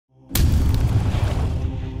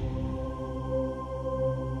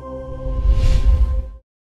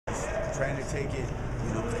take it,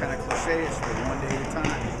 it's kind of cliche-ish, but one day at a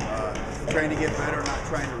time. Trying to get better, not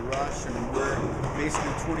trying to rush. I mean, we're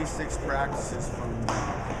basically 26 practices from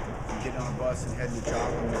getting on a bus and heading to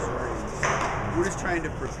Joplin, Missouri. We're just trying to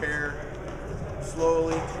prepare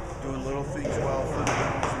slowly, doing little things well,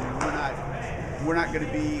 fundamentals. I mean, we're not going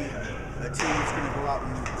to be a team that's going to go out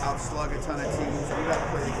and outslug a ton of teams. We got to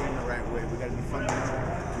play the game the right way. We got to be fundamental,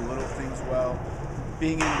 do little things well.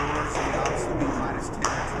 Being indoors, I mean, obviously being minus 10 or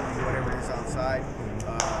 20, whatever it is outside,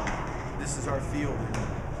 this is our field.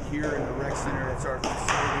 Here in the rec center, it's our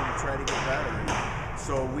facility to try to get better.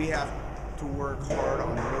 So we have to work hard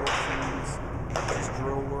on little things, just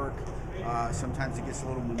drill work. Sometimes it gets a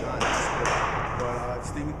little monotonous, but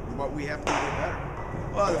it's what we have to do to get better.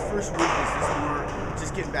 Well, the first week is just more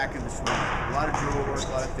just getting back in the swing. A lot of drill work,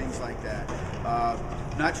 a lot of things like that.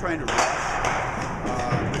 Not trying to rush,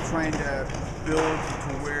 but trying to build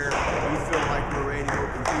to where we feel like we're ready to go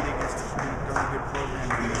compete against a pretty darn good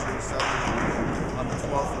program in the state Southern on the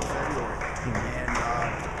 12th of February. And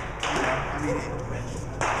I mean,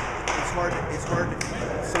 it's hard.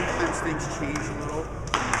 Sometimes things change a little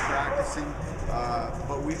when you're practicing,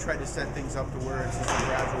 but we tried to set things up to where it's just a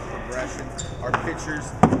gradual progression. Our pitchers,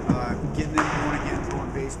 getting them going again,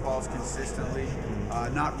 throwing baseballs consistently,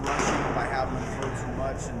 not rushing by having them throw too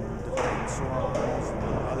much and developing sore arms and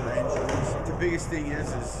other injuries. The biggest thing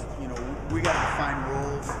is we got to define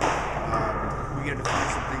roles. We got to define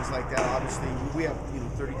some things like that. Obviously, we have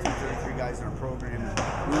 32, 33 guys in our program, and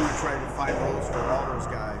we want to try to define roles for all those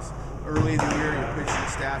guys. Early in the year, your pitching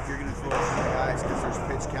staff, you're going to throw a ton of guys because there's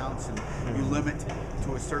pitch counts, and you limit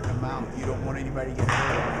to a certain amount. You don't want anybody to get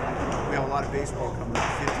hurt. We have a lot of baseball coming up,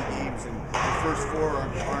 50 games, and the first 4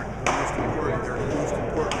 aren't the most important. They're the most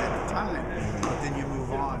important at the time, but then you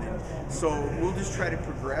move on. And so we'll just try to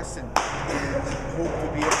progress and hope to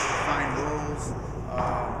be able to find roles.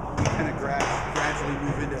 We kind of gradually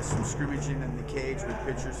move into some scrimmaging in the cage with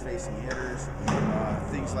pitchers facing hitters,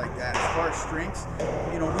 things like that. As far as strengths,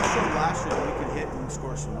 we showed last year that we could hit and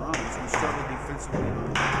score some runs. We struggled defensively.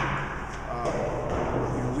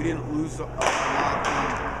 We didn't lose a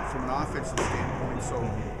lot from an offensive standpoint. So,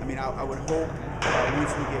 I mean, I would hope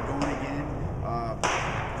once we get going again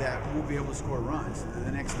that we'll be able to score runs. And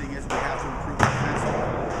the next thing is we have to improve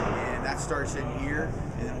defensively. And that starts in here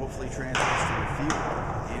and then hopefully translates to the field.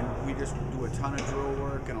 And we just do a ton of drill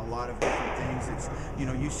work and a lot of different things. It's,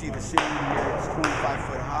 you see the ceiling here, it's 25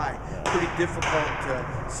 foot high. Pretty difficult to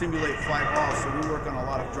simulate fly balls, so we work on a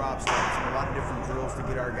lot of drop steps and a lot of different drills to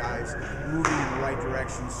get our guys moving in the right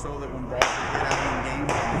direction so that when balls are hit out in games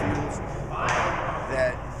and fields,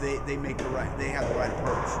 that they have the right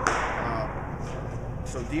approach.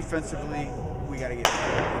 So defensively, we got to get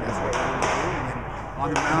better, and that's what we're doing. And on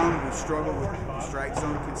the mound, we've struggled with strike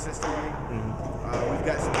zone consistently. We've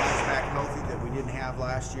got some guys back healthy that we didn't have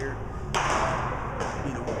last year.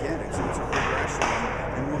 Again, it's a progression,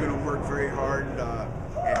 and we're going to work very hard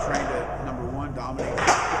at trying to, number one, dominate the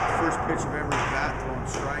first pitch of every bat, throwing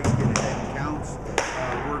strikes, getting ahead in counts,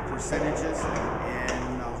 work percentages,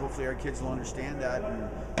 and hopefully our kids will understand that and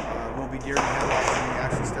won't be deer in the headlights when we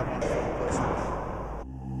actually